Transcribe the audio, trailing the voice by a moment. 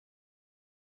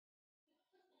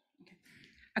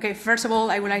Okay, first of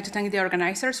all, I would like to thank the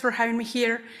organizers for having me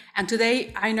here. And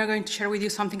today I'm not going to share with you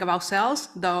something about cells,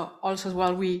 though also as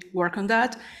well we work on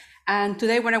that. And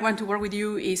today what I want to work with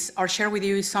you is, or share with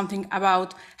you, is something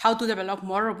about how to develop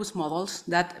more robust models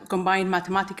that combine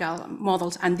mathematical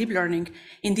models and deep learning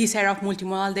in this era of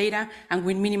multimodal data and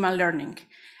with minimal learning.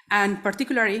 And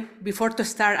particularly, before to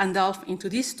start and delve into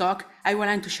this talk, I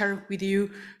wanted to share with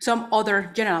you some other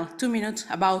general 2 minutes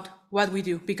about what we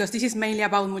do, because this is mainly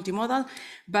about multimodal,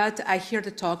 but I hear the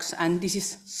talks and this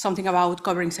is something about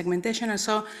covering segmentation. And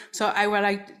so I would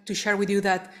like to share with you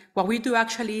that what we do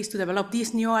actually is to develop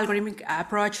this new algorithmic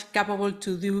approach capable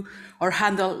to do or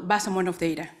handle vast amount of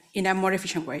data in a more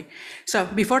efficient way. So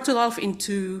before to delve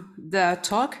into the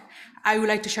talk, I would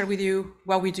like to share with you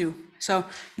what we do. So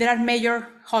there are major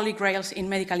holy grails in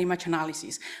medical image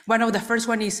analysis. One of the first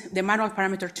one is the manual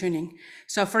parameter tuning.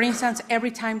 So for instance, every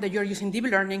time that you're using deep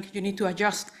learning, you need to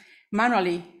adjust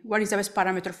manually what is the best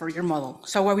parameter for your model.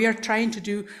 So what we are trying to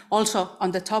do also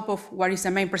on the top of what is the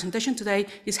main presentation today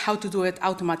is how to do it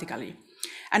automatically.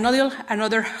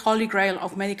 Another holy grail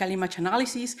of medical image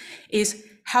analysis is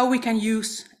how we can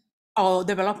use or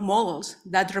develop models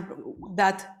that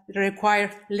require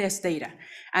less data.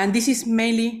 And this is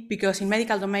mainly because in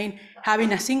medical domain,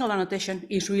 having a single annotation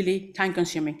is really time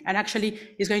consuming. And actually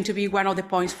is going to be one of the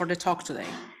points for the talk today.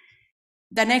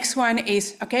 The next one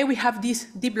is, okay, we have these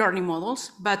deep learning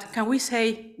models, but can we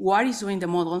say what is doing the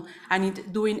model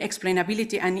and doing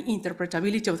explainability and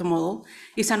interpretability of the model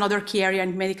is another key area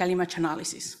in medical image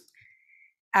analysis.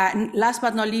 And last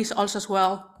but not least, also as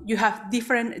well, you have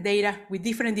different data with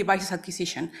different devices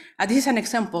acquisition. This is an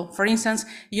example. For instance,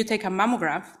 you take a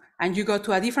mammograph and you go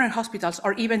to a different hospitals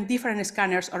or even different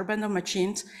scanners or vending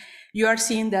machines, you are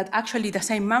seeing that actually the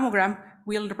same mammogram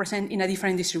will represent in a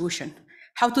different distribution.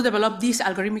 How to develop this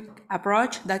algorithmic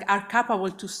approach that are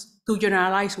capable to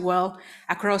generalize well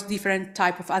across different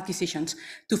type of acquisitions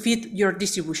to fit your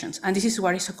distributions. And this is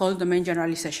what is called domain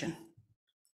generalization.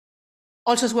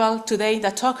 Also as well, today,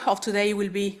 the talk of today will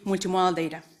be multimodal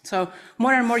data. So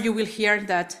more and more you will hear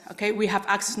that, okay, we have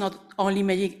access not only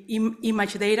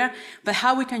image data, but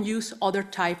how we can use other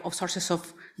type of sources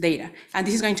of data. And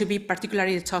this is going to be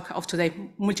particularly the talk of today,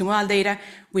 multimodal data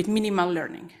with minimal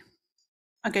learning.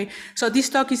 Okay, so this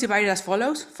talk is divided as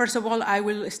follows. First of all, I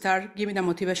will start giving a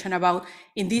motivation about,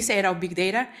 in this era of big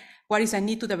data, what is the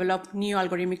need to develop new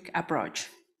algorithmic approach.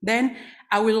 Then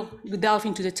I will delve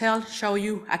into detail, show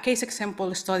you a case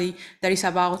example study that is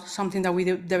about something that we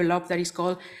developed that is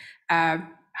called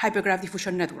hypergraph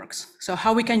diffusion networks. So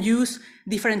how we can use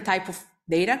different type of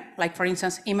data, like for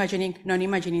instance, imaging,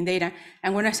 non-imaging data.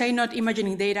 And when I say not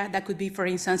imaging data, that could be, for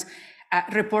instance,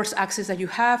 reports access that you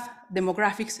have,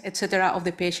 demographics, etc. of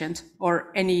the patient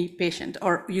or any patient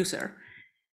or user.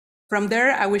 From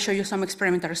there, I will show you some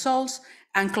experimental results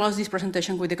and close this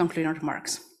presentation with the concluding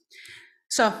remarks.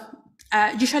 So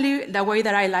usually the way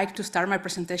that I like to start my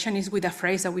presentation is with a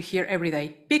phrase that we hear every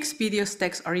day: pics, videos,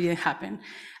 text, or it didn't happen.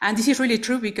 And this is really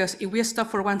true because if we stop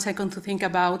for 1 second to think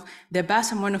about the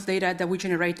vast amount of data that we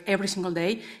generate every single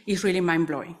day, it's really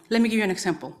mind-blowing. Let me give you an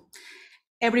example.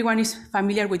 Everyone is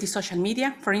familiar with the social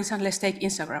media. For instance, let's take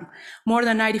Instagram. More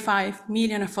than 95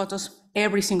 million photos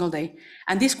every single day.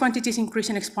 And this quantity is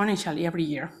increasing exponentially every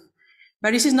year.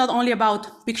 But this is not only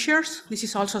about pictures, this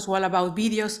is also as well about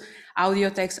videos, audio,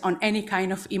 text, on any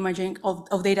kind of imaging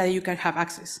of data that you can have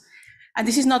access. And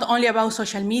this is not only about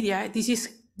social media,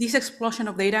 this explosion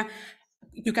of data,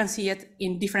 you can see it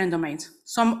in different domains.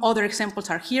 Some other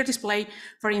examples are here displayed,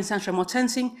 for instance, remote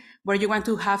sensing, where you want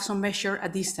to have some measure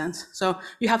at distance. So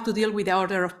you have to deal with the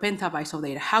order of petabytes of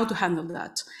data, how to handle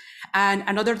that. And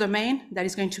another domain that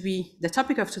is going to be the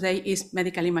topic of today is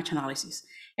medical image analysis.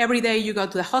 Every day you go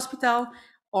to the hospital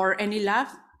or any lab,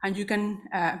 and you can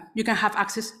have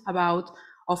access about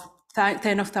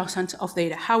tens of thousands of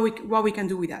data. What we can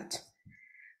do with that?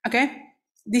 Okay,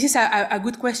 this is a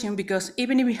good question, because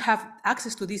even if we have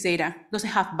access to this data, it doesn't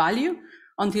have value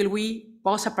until we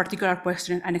pose a particular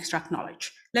question and extract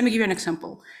knowledge. Let me give you an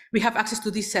example. We have access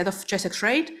to this set of chest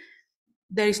X-ray.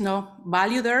 There is no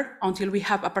value there until we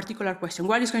have a particular question.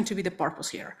 What is going to be the purpose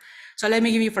here? So let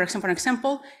me give you, for example, an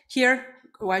example. Here,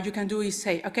 what you can do is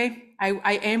say, okay,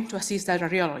 I aim to assist the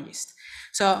radiologist.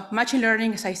 So machine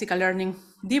learning, statistical learning,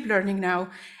 deep learning now,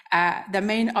 the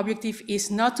main objective is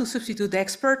not to substitute the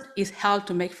expert, is help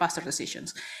to make faster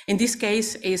decisions. In this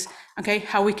case is, okay,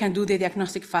 how we can do the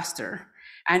diagnostic faster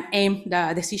and aim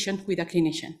the decision with a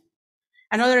clinician.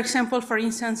 Another example, for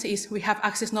instance, is we have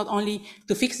access not only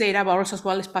to fixed data, but also as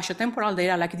well as spatiotemporal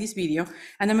data like this video.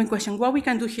 And the main question, what we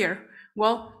can do here?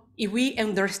 Well, if we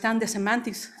understand the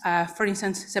semantics, for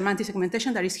instance, semantic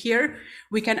segmentation that is here,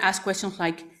 we can ask questions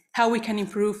like how we can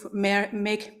improve,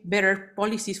 make better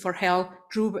policies for health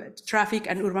through traffic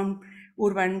and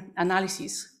urban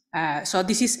analysis. So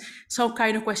this is some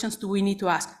kind of questions do we need to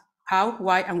ask: how,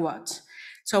 why, and what.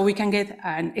 So we can get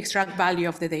an extract value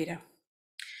of the data.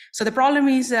 So the problem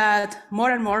is that more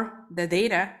and more the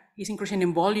data is increasing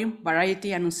in volume,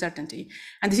 variety, and uncertainty.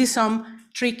 And this is some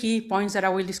tricky points that I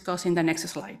will discuss in the next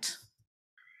slide.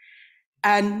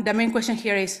 And the main question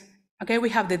here is, okay, we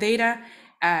have the data,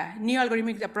 new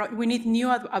algorithmic approach. We need new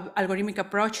algorithmic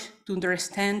approach to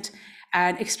understand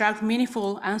and extract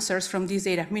meaningful answers from this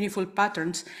data, meaningful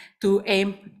patterns to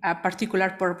aim a particular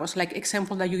purpose, like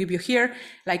example that you give you here,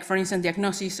 like for instance,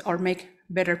 diagnosis or make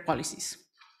better policies.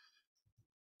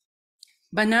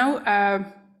 But now,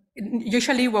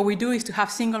 usually what we do is to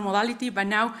have single modality, but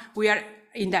now we are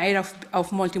in the era of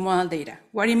multimodal data.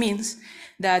 What it means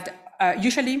that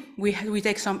usually we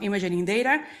take some imaging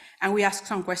data and we ask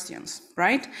some questions,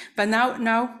 right? But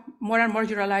now more and more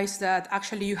you realize that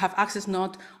actually you have access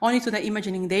not only to the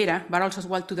imaging data, but also as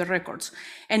well to the records.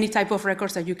 Any type of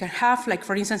records that you can have, like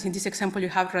for instance, in this example, you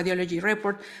have radiology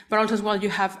report, but also as well you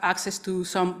have access to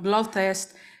some blood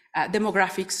tests,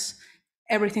 demographics,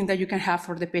 everything that you can have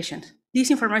for the patient.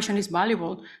 This information is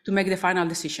valuable to make the final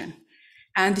decision.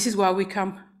 And this is why we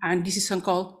come, and this is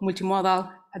so-called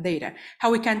multimodal data,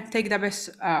 how we can take the best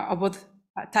of both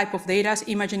type of data,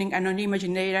 imaging and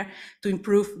non-imaging data, to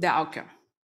improve the outcome.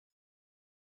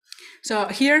 So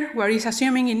here, what is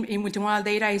assuming in multimodal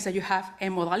data is that you have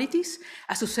M modalities.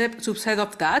 A subset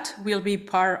of that will be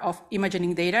part of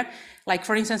imaging data. Like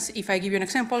for instance, if I give you an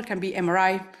example, it can be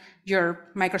MRI, your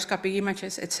microscopic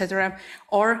images, etc.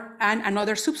 And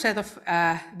another subset of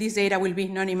this data will be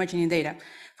non-imaging data.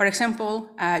 For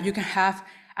example, you can have,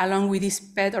 along with this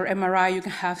PET or MRI, you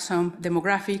can have some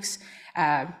demographics,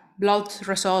 blood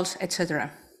results,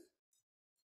 etc.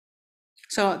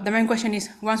 So the main question is,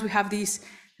 once we have this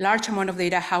large amount of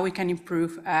data, how we can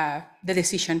improve the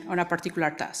decision on a particular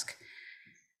task.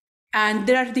 And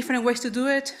there are different ways to do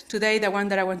it. Today, the one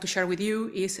that I want to share with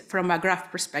you is from a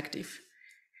graph perspective.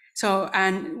 So,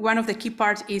 and one of the key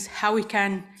parts is how we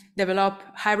can develop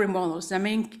hybrid models. The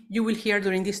main, you will hear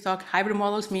during this talk, hybrid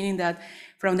models, meaning that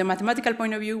from the mathematical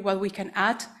point of view, what we can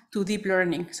add to deep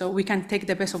learning. So we can take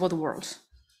the best of both worlds.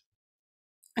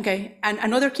 Okay, and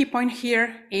another key point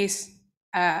here is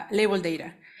label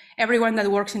data. Everyone that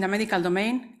works in the medical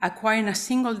domain, acquiring a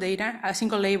single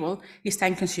label is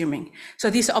time consuming.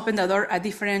 So this opened the door at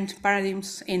different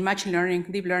paradigms in machine learning,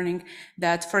 deep learning,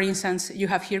 that for instance, you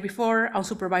have here before,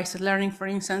 unsupervised learning, for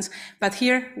instance, but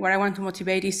here, what I want to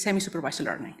motivate is semi-supervised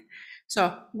learning.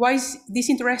 So why is this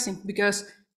interesting? Because,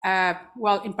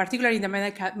 well, in particular in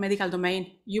the medical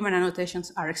domain, human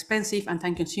annotations are expensive and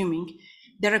time consuming.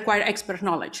 They require expert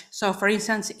knowledge. So for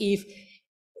instance, if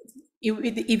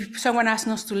someone asks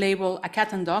us to label a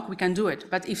cat and dog, we can do it.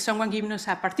 But if someone gives us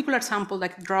a particular sample,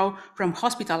 like draw from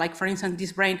hospital, like for instance,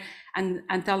 this brain, and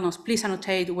tell us, please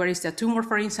annotate where is the tumor,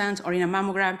 for instance, or in a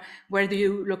mammogram, where do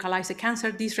you localize the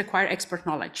cancer, these require expert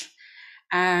knowledge.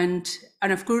 And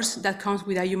of course, that comes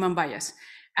with a human bias.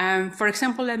 For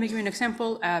example, let me give you an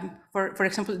example. For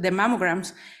example, the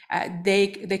mammograms,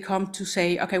 they come to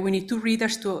say, okay, we need 2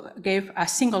 readers to give a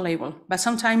single label, but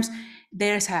sometimes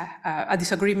there's a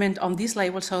disagreement on this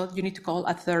label, so you need to call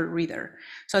a 3rd reader.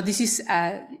 So this is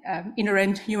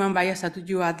inherent human bias that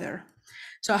you add there.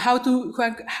 So how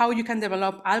you can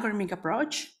develop algorithmic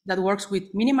approach that works with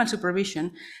minimal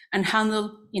supervision and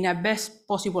handle in a best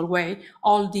possible way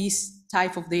all these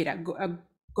type of data,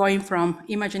 going from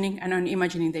imaging and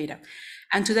non-imaging data.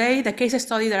 And today, the case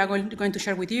study that I'm going to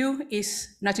share with you is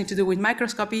nothing to do with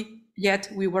microscopy, yet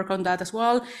we work on that as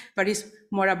well, but it's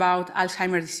more about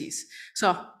Alzheimer's disease.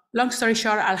 So long story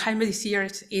short, Alzheimer's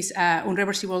disease is an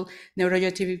irreversible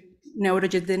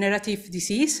neurodegenerative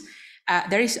disease.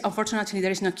 Unfortunately,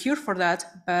 there is no cure for that,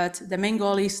 but the main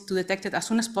goal is to detect it as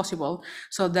soon as possible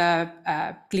so the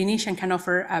clinician can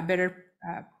offer a better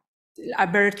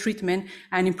treatment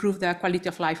and improve the quality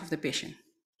of life of the patient.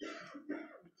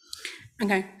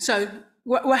 Okay, so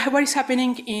what is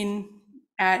happening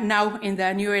now in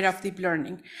the new era of deep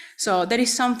learning? So there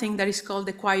is something that is called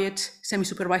the quiet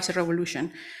semi-supervised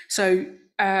revolution. So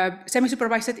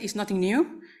semi-supervised is nothing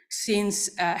new,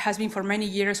 since has been for many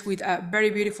years with a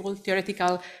very beautiful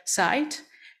theoretical side.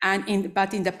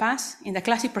 But in the past, in the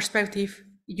classic perspective,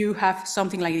 you have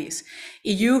something like this.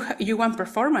 If you want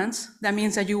performance, that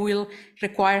means that you will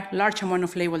require large amount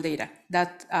of label data.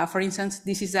 That, for instance,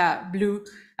 this is a blue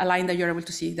line that you're able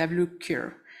to see, the blue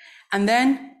curve. And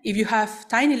then if you have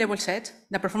tiny label set,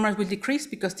 the performance will decrease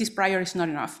because this prior is not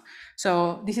enough.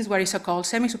 So this is what is so-called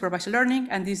semi-supervised learning,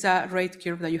 and this is a rate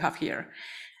curve that you have here.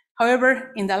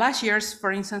 However, in the last years,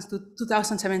 for instance,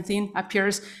 2017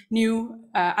 appears new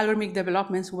algorithmic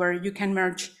developments where you can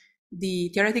merge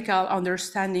the theoretical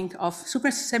understanding of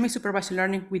semi-supervised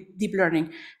learning with deep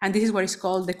learning. And this is what is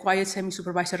called the quiet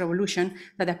semi-supervised revolution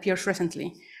that appears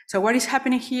recently. So what is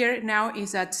happening here now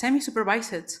is that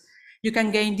semi-supervised, you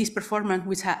can gain this performance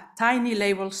with a tiny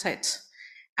label set,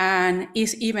 and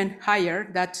is even higher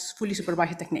than fully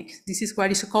supervised techniques. This is what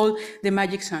is called the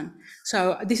magic zone.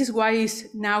 So this is why is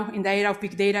now in the era of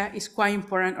big data, it's quite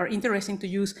important or interesting to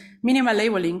use minimal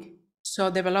labeling. So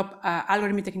develop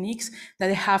algorithmic techniques that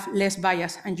they have less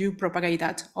bias, and you propagate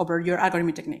that over your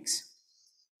algorithmic techniques.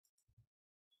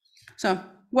 So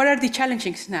what are the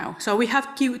challenges now? So we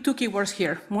have two keywords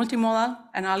here: multimodal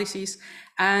analysis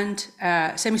and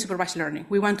semi-supervised learning.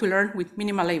 We want to learn with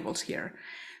minimal labels here.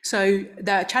 So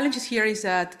the challenges here is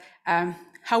that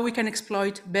how we can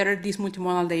exploit better this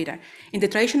multimodal data. In the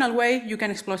traditional way, you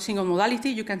can exploit single modality.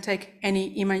 You can take any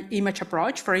image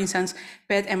approach, for instance,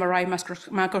 PET, MRI,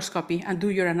 macroscopy, and do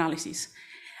your analysis.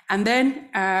 And then,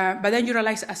 but then you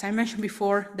realize, as I mentioned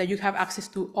before, that you have access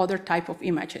to other type of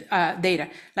image data,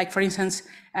 like for instance,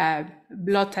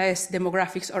 blood tests,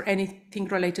 demographics, or anything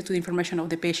related to the information of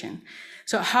the patient.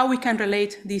 So how we can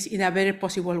relate this in a very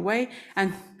possible way.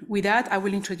 And with that, I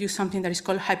will introduce something that is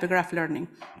called hypergraph learning.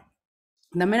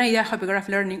 The main idea of hypergraph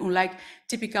learning, unlike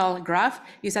typical graph,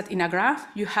 is that in a graph,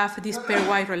 you have these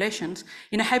pairwise relations.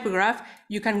 In a hypergraph,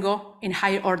 you can go in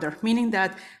higher order, meaning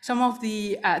that some of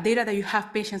the data that you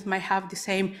have patients might have the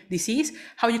same disease,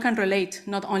 how you can relate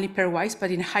not only pairwise,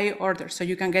 but in higher order, so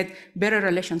you can get better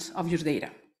relations of your data.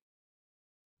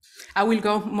 I will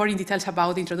go more in details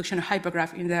about the introduction of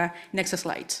hypergraph in the next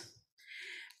slides.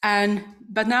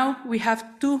 But now we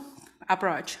have two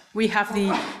approach. We have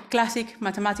the classic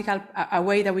mathematical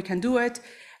way that we can do it,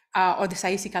 or the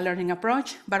statistical learning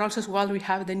approach, but also as well we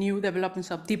have the new developments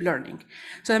of deep learning.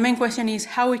 So the main question is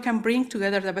how we can bring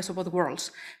together the best of both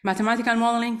worlds. Mathematical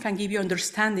modeling can give you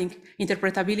understanding,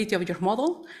 interpretability of your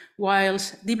model,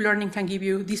 whilst deep learning can give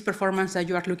you this performance that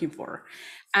you are looking for.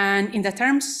 And in the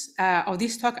terms of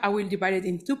this talk, I will divide it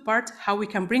in two parts, how we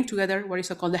can bring together what is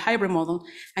called the hybrid model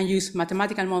and use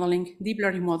mathematical modeling, deep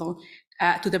learning model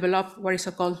to develop what is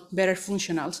called better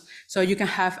functionals. So you can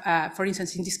have, for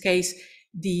instance, in this case,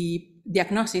 the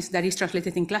diagnosis that is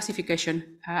translated in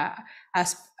classification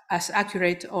as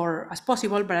accurate or as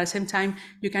possible, but at the same time,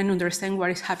 you can understand what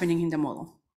is happening in the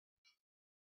model.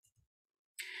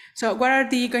 So what are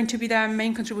going to be the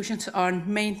main contributions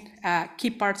on main key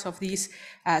parts of this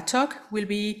talk will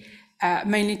be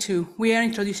mainly two. We are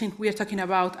talking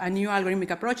about a new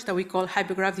algorithmic approach that we call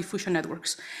hypergraph diffusion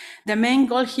networks. The main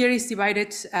goal here is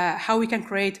divided how we can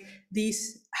create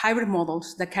these hybrid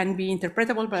models that can be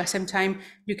interpretable, but at the same time,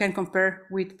 you can compare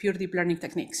with pure deep learning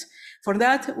techniques. For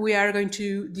that, we are going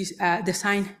to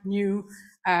design new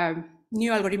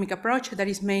algorithmic approach that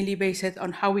is mainly based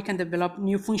on how we can develop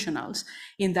new functionals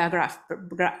in the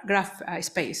graph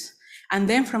space. And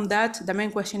then from that, the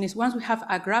main question is, once we have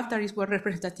a graph that is well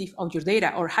representative of your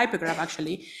data, or hypergraph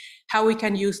actually, how we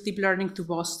can use deep learning to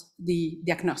boost the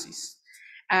diagnosis.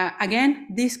 Again,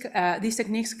 these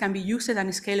techniques can be used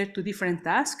and scaled to different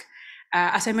tasks.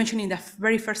 As I mentioned in the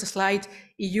very first slide,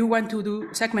 if you want to do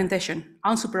segmentation,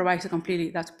 unsupervised completely,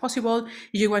 that's possible.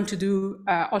 If you want to do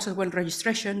also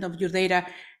registration of your data,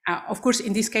 of course,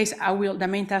 in this case, the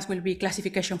main task will be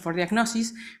classification for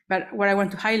diagnosis. But what I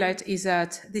want to highlight is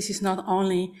that this is not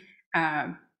only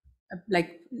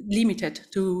limited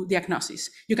to diagnosis.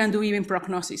 You can do even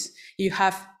prognosis. You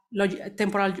have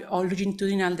temporal or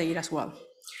longitudinal data as well.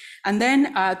 And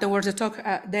then towards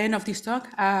the end of this talk,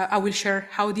 I will share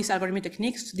how these algorithmic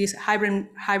techniques, this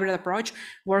hybrid approach,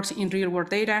 works in real-world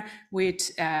data with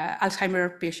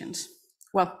Alzheimer patients.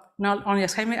 Well, not only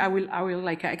Alzheimer, I will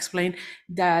explain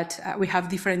that we have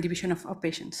different division of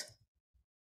patients.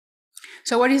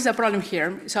 So what is the problem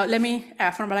here? So let me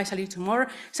formalize a little more.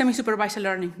 Semi-supervised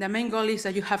learning. The main goal is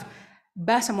that you have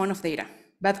vast amount of data,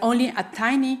 but only a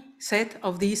tiny set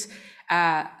of these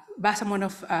vast amount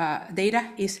of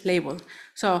data is labeled.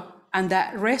 So, and the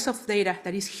rest of data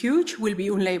that is huge will be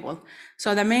unlabeled.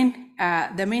 So the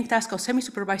main task of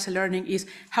semi-supervised learning is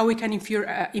how we can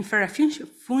infer a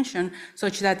function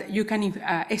such that you can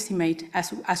estimate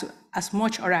as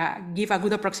much or give a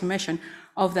good approximation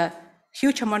of the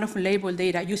huge amount of labeled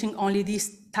data using only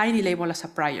this tiny label as a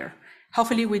prior,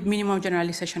 hopefully with minimum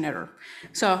generalization error.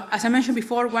 So as I mentioned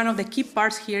before, one of the key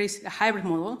parts here is the hybrid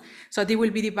model. So they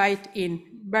will be divided in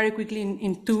very quickly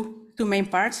in two main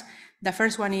parts. The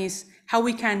first one is how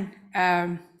we can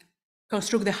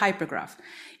construct the hypergraph.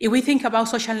 If we think about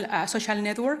social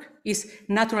network, is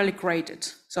naturally created.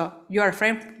 So you are a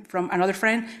friend from another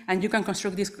friend, and you can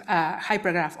construct this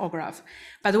hypergraph or graph.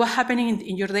 But what's happening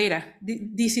in your data?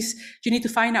 This is, you need to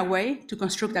find a way to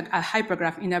construct a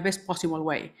hypergraph in the best possible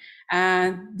way.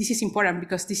 And this is important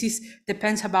because this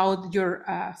depends about your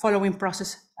following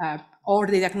process or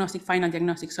the final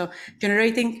diagnostic. So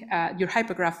generating your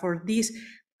hypergraph for this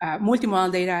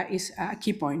multimodal data is a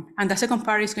key point. And the second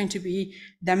part is going to be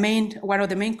one of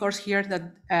the main cores here,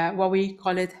 that what we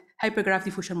call it hypergraph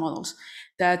diffusion models.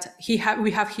 That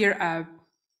we have here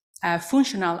a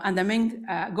functional, and the main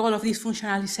goal of this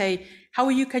functional is say how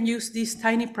you can use this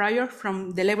tiny prior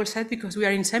from the label set, because we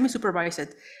are in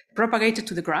semi-supervised, propagated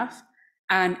to the graph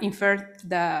and infer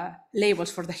the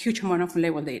labels for the huge amount of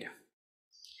label data.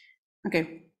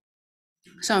 Okay,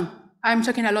 so I'm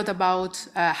talking a lot about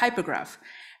hypergraph.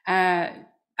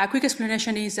 A quick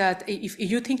explanation is that if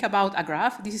you think about a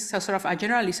graph, this is a sort of a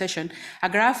generalization. A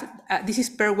graph, this is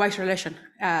pairwise relation,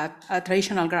 a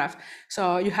traditional graph.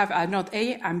 So you have a node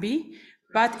A and B,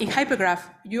 but in hypergraph,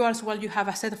 you have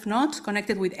a set of nodes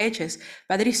connected with edges,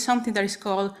 but there is something that is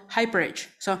called hyperedge.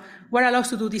 So what allows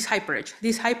to do this hyperedge?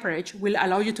 This hyperedge will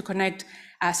allow you to connect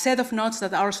a set of nodes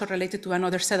that are also related to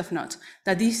another set of nodes.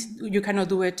 You cannot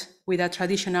do it with a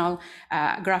traditional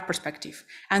graph perspective.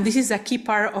 And this is the key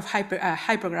part of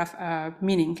hypergraph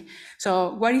meaning.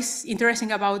 So what is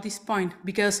interesting about this point?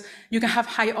 Because you can have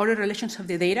high order relations of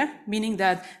the data, meaning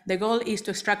that the goal is to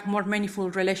extract more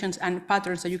meaningful relations and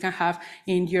patterns that you can have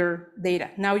in your data.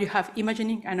 Now you have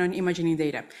imagining and non-imagining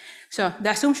data. So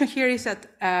the assumption here is that,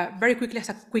 very quickly, as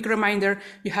a quick reminder,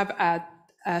 you have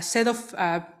a set of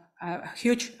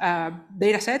huge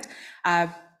data set. A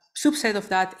subset of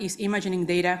that is imagining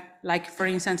data, like for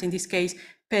instance, in this case,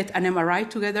 PET and MRI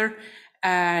together.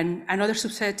 And another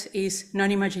subset is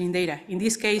non-imagining data. In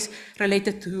this case,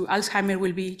 related to Alzheimer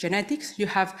will be genetics. You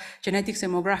have genetics,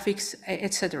 demographics,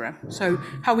 etc. So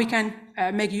how we can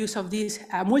make use of this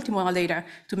multimodal data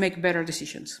to make better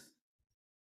decisions.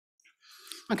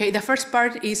 Okay, the first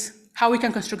part is how we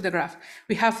can construct the graph.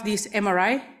 We have this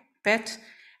MRI, PET,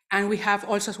 and we have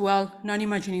also as well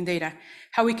non-imagining data.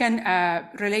 How we can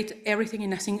relate everything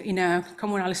in a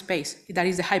communal space, that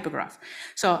is the hypergraph.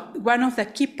 So one of the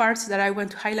key parts that I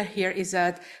want to highlight here is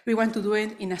that we want to do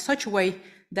it in such a way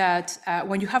that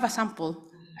when you have a sample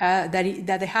that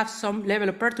they have some level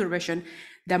of perturbation,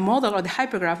 the model or the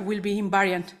hypergraph will be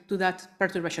invariant to that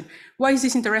perturbation. Why is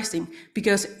this interesting?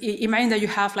 Because imagine that you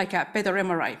have like a PET or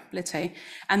MRI, let's say,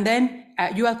 and then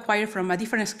you acquire from a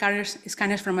different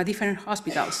scanners from a different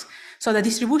hospitals. So the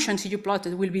distributions you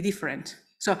plotted will be different.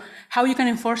 So how you can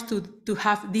enforce to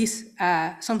have this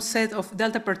some set of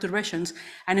delta perturbations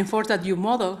and enforce that your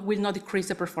model will not decrease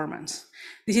the performance.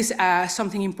 This is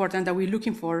something important that we're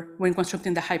looking for when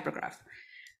constructing the hypergraph.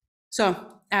 So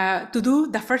to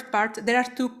do the first part, there are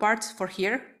two parts for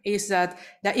here, is that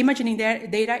the imagining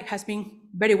data has been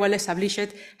very well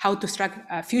established, how to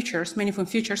extract features, meaningful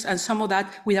features, and some of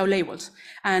that without labels.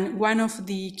 And one of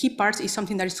the key parts is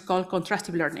something that is called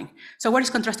contrastive learning. So what is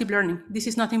contrastive learning? This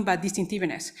is nothing but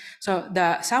distinctiveness. So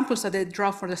the samples that they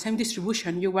draw for the same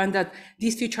distribution, you want that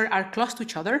these features are close to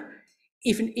each other.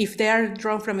 If they are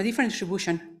drawn from a different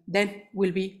distribution, then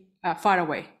will be far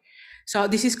away. So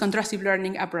this is contrastive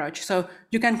learning approach. So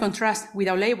you can contrast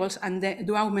without labels and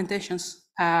do augmentations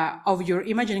of your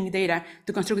imagining data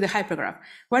to construct the hypergraph.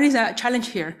 What is the challenge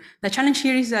here? The challenge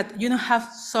here is that you don't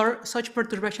have such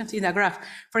perturbations in the graph.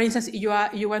 For instance, if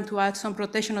you want to add some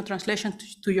rotation or translation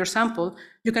to your sample,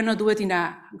 you cannot do it in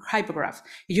a hypergraph.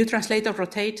 If you translate or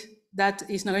rotate, that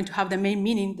is not going to have the main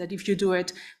meaning that if you do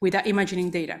it with the imagining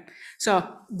data. So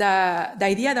the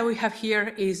idea that we have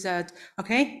here is that,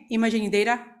 okay, imagining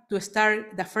data, to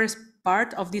start the first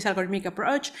part of this algorithmic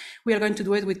approach, we are going to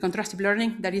do it with contrastive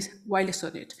learning that is widely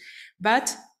studied.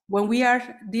 But when we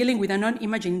are dealing with a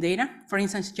non-imaging data, for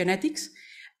instance, genetics,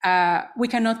 we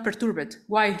cannot perturb it.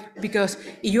 Why? Because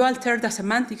if you alter the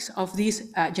semantics of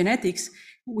these genetics,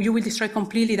 you will destroy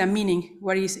completely the meaning,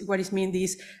 what is mean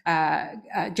this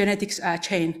genetics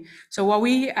chain. So what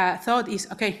we thought is,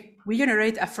 okay, we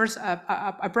generate a first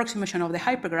approximation of the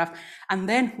hypergraph, and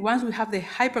then once we have the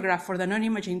hypergraph for the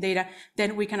non-imaging data,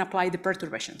 then we can apply the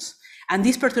perturbations. And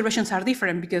these perturbations are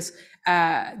different because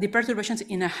the perturbations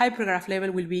in a hypergraph level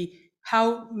will be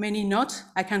how many nodes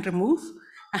I can remove,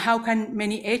 and how can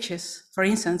many edges, for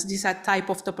instance, this is a type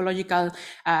of topological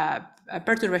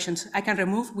perturbations I can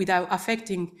remove without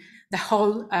affecting the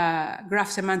whole graph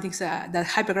semantics, the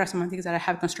hypergraph semantics that I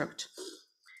have constructed.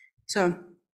 So,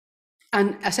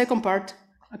 and a second part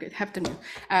okay, have to.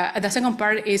 The second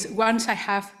part is once I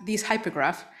have this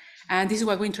hypergraph, and this is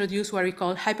what we introduce, what we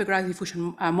call hypergraph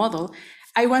diffusion model.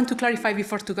 I want to clarify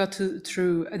before to go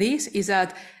through this is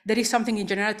that there is something in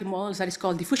generative models that is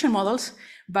called diffusion models,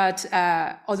 but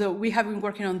although we have been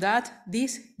working on that,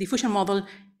 this diffusion model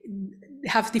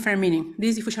have different meaning.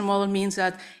 This diffusion model means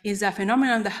that it's a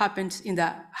phenomenon that happens in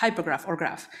the hypergraph or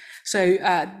graph. So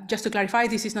just to clarify,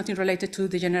 this is nothing related to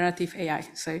the generative AI.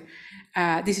 So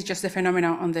this is just the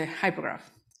phenomenon on the hypergraph.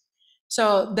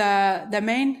 So the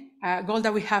main goal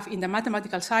that we have in the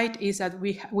mathematical side is that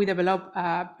we develop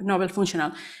novel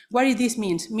functional. What this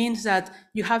means that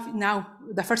you have now,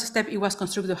 the first step, it was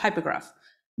construct the hypergraph.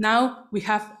 Now we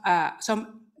have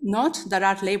some nodes that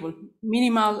are labeled,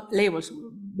 minimal labels,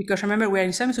 because remember we are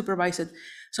in semi-supervised.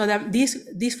 So that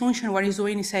this function, what it's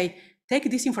doing is say,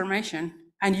 take this information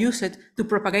and use it to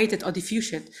propagate it or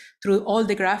diffuse it through all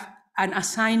the graph and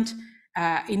assign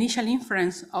initial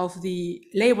inference of the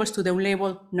labels to the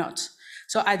unlabeled nodes.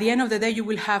 So at the end of the day, you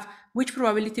will have which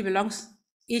probability belongs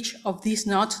each of these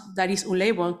nodes that is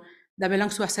unlabeled that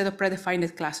belongs to a set of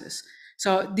predefined classes.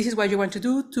 So this is what you want to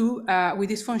do with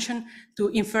this function to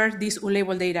infer this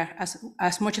unlabeled data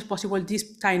as much as possible,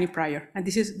 this tiny prior. And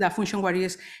this is the function what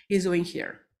it is doing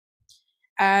here.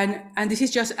 And this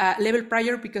is just a level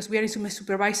prior because we are in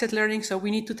supervised learning. So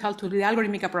we need to tell to the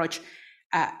algorithmic approach,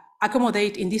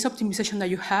 accommodate in this optimization that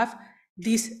you have,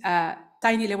 this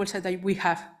tiny level set that we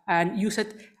have, and use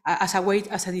it as a weight,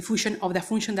 as a diffusion of the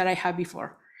function that I had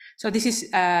before. So this is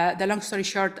the long story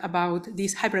short about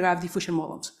these hypergraph diffusion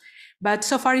models. But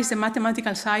so far is the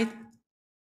mathematical side.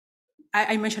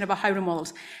 I mentioned about hybrid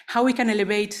models, how we can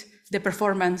elevate the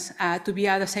performance to be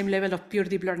at the same level of pure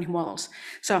deep learning models.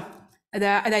 So the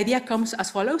idea comes as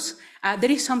follows.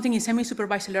 There is something in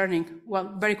semi-supervised learning.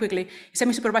 Well, very quickly,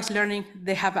 semi-supervised learning,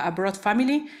 they have a broad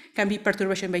family, can be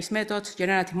perturbation-based methods,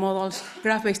 generative models,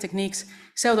 graph-based techniques,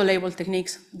 pseudo-label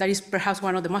techniques. That is perhaps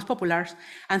one of the most popular.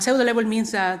 And pseudo-label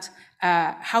means that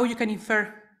how you can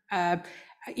infer,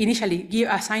 initially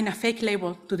assign a fake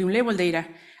label to the unlabeled data,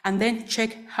 and then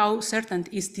check how certain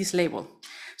is this label.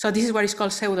 So this is what is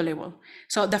called pseudo-label.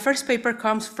 So the first paper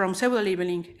comes from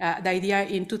pseudo-labeling, the idea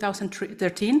in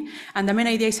 2013, and the main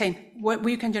idea is saying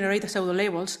we can generate the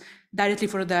pseudo-labels directly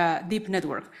for the deep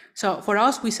network. So for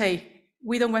us, we say,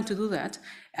 we don't want to do that.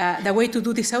 The way to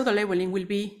do the pseudo-labeling will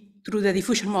be through the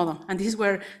diffusion model. And this is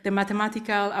where the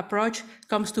mathematical approach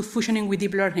comes to fusioning with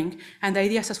deep learning. And the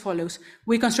idea is as follows.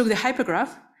 We construct the hypergraph,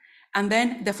 and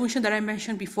then the function that I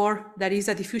mentioned before, that is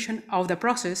the diffusion of the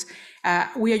process,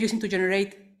 we are using to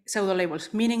generate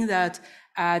pseudo-labels, meaning that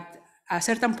at a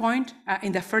certain point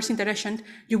in the first iteration,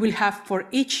 you will have for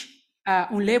each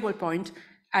unlabeled point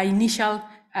an initial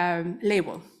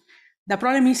label. The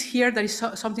problem is here there is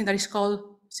something that is called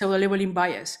pseudo-labeling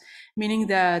bias, meaning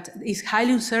that it's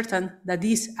highly uncertain that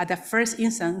this, at the first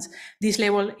instance, this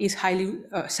label is highly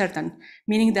certain,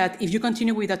 meaning that if you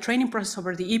continue with the training process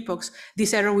over the epochs,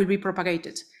 this error will be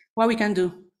propagated. What we can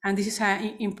do, and this is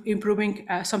improving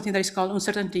something that is called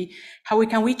uncertainty, how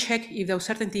can we check if the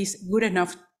uncertainty is good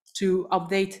enough to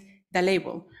update the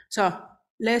label? So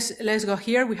let's go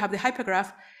here. We have the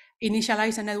hypergraph,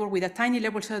 initialize the network with a tiny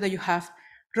label set that you have,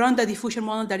 run the diffusion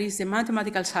model that is the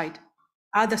mathematical side,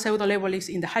 add the pseudo label is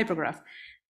in the hypergraph,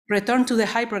 return to the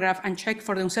hypergraph and check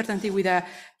for the uncertainty with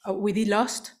the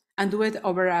lost, and do it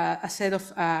over a set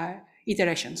of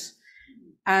iterations.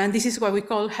 And this is what we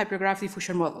call hypergraph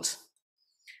diffusion models.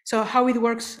 So how it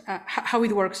works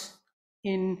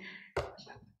in,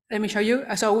 let me show you.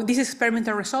 So this is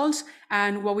experimental results,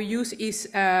 and what we use is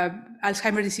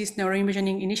Alzheimer's disease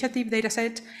neuroimaging initiative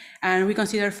dataset, and we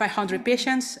consider 500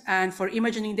 patients. And for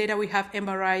imaging data, we have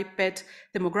MRI, PET,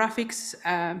 demographics.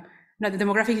 No, the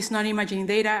demographic is non-imaging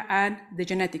data, and the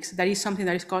genetics. That is something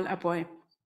that is called APOE.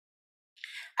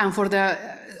 And for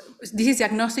this is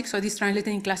diagnostic, so this is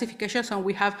translated in classification. So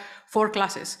we have 4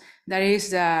 classes. There is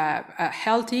the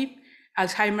healthy,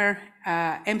 Alzheimer,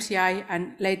 MCI,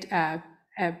 and late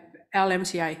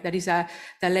LMCI, that is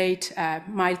the late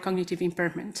mild cognitive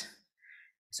impairment.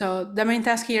 So the main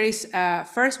task here is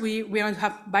first we want to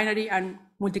have binary and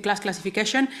multi-class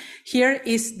classification. Here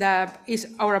is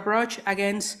our approach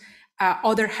against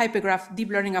other hypergraph deep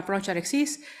learning approach that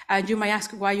exists. And you might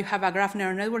ask why you have a graph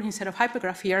neural network instead of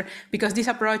hypergraph here, because this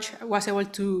approach was able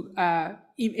to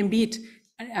embed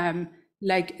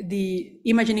like the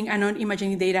imaging and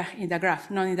non-imaging data in the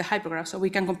graph, not in the hypergraph. So we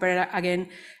can compare again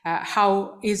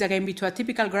how is again between a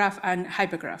typical graph and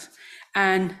hypergraph.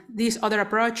 And this other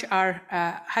approach are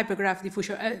hypergraph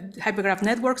diffusion, hypergraph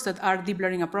networks that are deep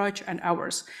learning approach and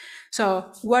ours.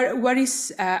 So what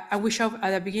is, we showed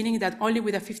at the beginning that only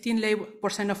with a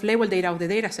 15% of label data of the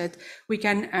data set, we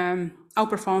can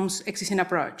outperform existing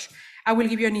approach. I will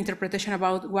give you an interpretation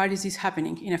about why is this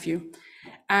happening in a few.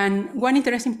 And one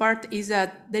interesting part is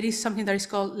that there is something that is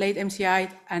called late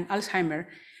MCI and Alzheimer.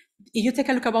 If you take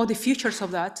a look about the features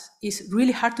of that, it's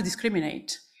really hard to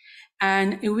discriminate.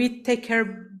 And if we take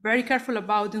care very careful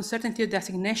about the uncertainty of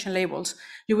designation labels,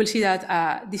 you will see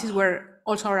that this is where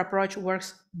also our approach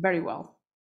works very well.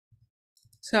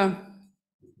 So,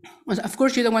 of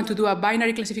course, you don't want to do a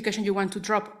binary classification. You want to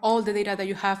drop all the data that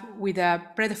you have with a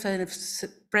set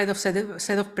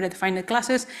of predefined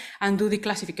classes and do the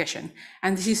classification.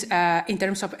 And this is in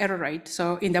terms of error rate.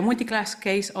 So in the multi-class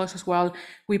case also as well,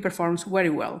 we perform very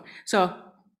well. So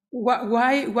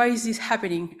why is this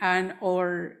happening? And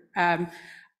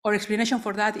our explanation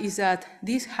for that is that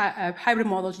these hybrid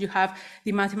models, you have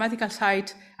the mathematical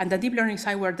side and the deep learning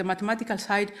side, where the mathematical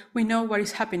side, we know what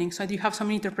is happening. So you have some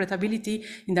interpretability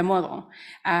in the model.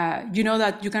 You know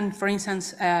that you can, for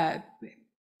instance,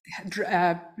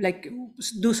 like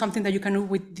do something that you can do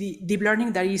with the deep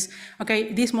learning that is,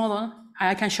 okay, this model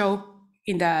I can show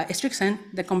in the strict sense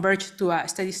that converge to a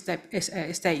steady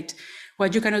state.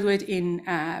 But you cannot do it in,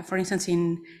 for instance,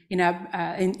 in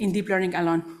deep learning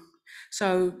alone.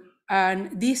 So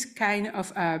this kind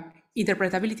of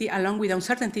interpretability, along with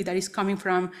uncertainty that is coming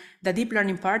from the deep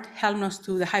learning part, helps us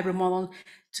to the hybrid model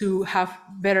to have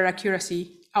better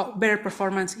accuracy, better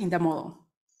performance in the model.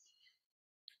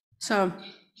 So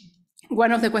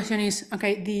one of the questions is,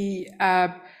 okay,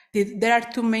 there are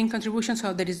two main contributions.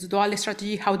 So there is the dual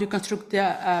strategy, how do you construct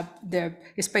the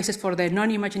spaces for the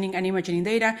non-imagining and imagining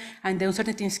data, and the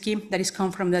uncertainty scheme that is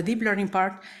come from the deep learning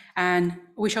part. And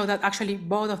we show that actually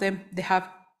both of them, they have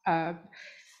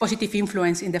positive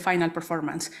influence in the final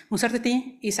performance.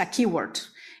 Uncertainty is a keyword.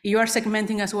 If you are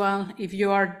segmenting as well, if you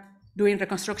are doing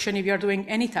reconstruction, if you are doing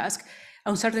any task,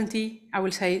 uncertainty, I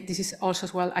will say this is also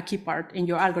as well a key part in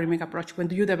your algorithmic approach when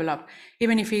you develop,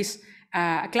 even if it's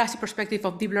a classic perspective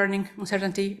of deep learning,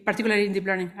 uncertainty, particularly in deep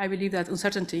learning, I believe that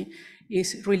uncertainty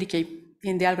is really key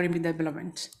in the algorithmic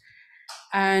development.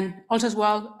 And also as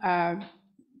well, our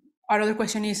other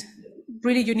question is,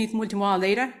 really you need multimodal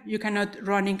data. You cannot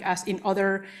running as in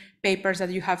other papers that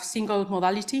you have single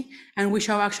modality. And we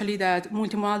show actually that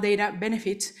multimodal data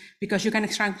benefits because you can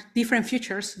extract different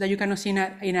features that you cannot see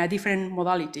in a different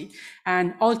modality.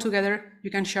 And altogether, you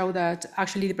can show that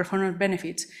actually the performance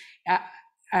benefits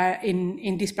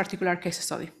in this particular case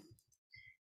study.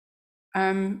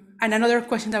 And another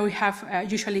question that we have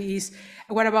usually is,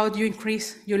 what about you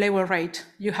increase your label rate?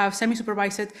 You have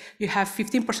semi-supervised, you have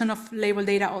 15% of label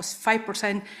data or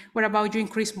 5%. What about you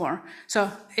increase more?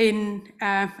 So in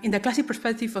the classic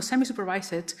perspective of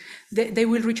semi-supervised, they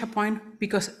will reach a point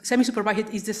because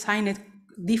semi-supervised is designed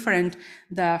different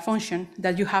the function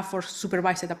that you have for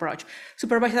supervised approach.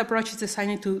 Supervised approach is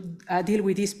designed to deal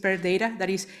with this paired data that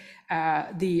is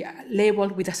the label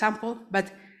with a sample, but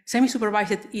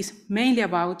semi-supervised is mainly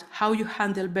about how you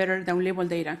handle better than label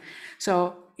data.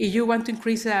 So if you want to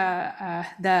increase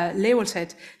the label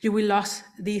set, you will lose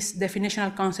this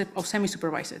definitional concept of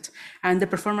semi-supervised. And the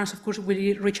performance, of course,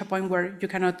 will reach a point where you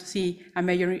cannot see a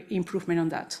major improvement on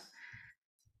that.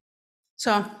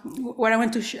 So what I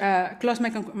want to close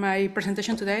my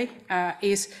presentation today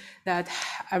is that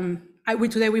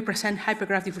today we present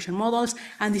hypergraph diffusion models,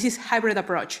 and this is hybrid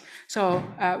approach. So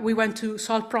we want to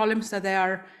solve problems that they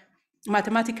are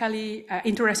mathematically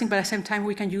interesting, but at the same time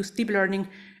we can use deep learning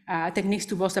techniques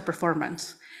to boost the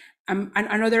performance. And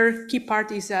another key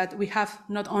part is that we have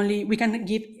not only, we can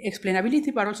give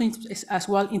explainability, but also as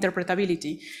well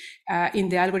interpretability in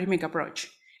the algorithmic approach.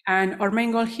 And our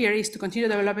main goal here is to continue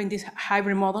developing these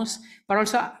hybrid models, but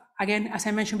also, again, as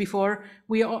I mentioned before,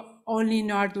 we only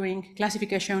not doing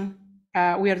classification.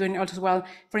 We are doing also as well,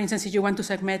 for instance, if you want to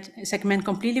segment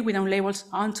completely without labels,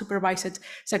 unsupervised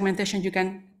segmentation, you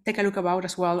can take a look about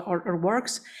as well, or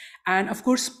works. And of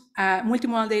course,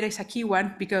 multimodal data is a key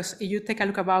one, because if you take a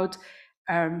look about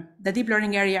the deep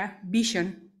learning area,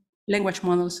 vision, language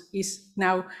models is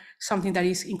now something that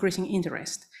is increasing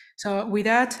interest. So with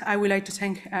that, I would like to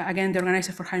thank again the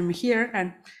organizer for having me here,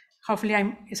 and hopefully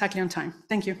I'm exactly on time.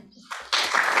 Thank you.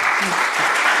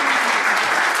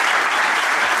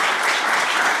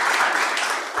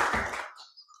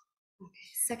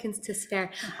 Seconds to spare.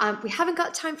 We haven't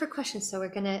got time for questions, so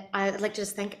I'd like to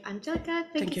just thank Angelica.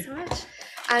 Thank you so much.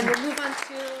 And we'll move on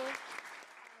to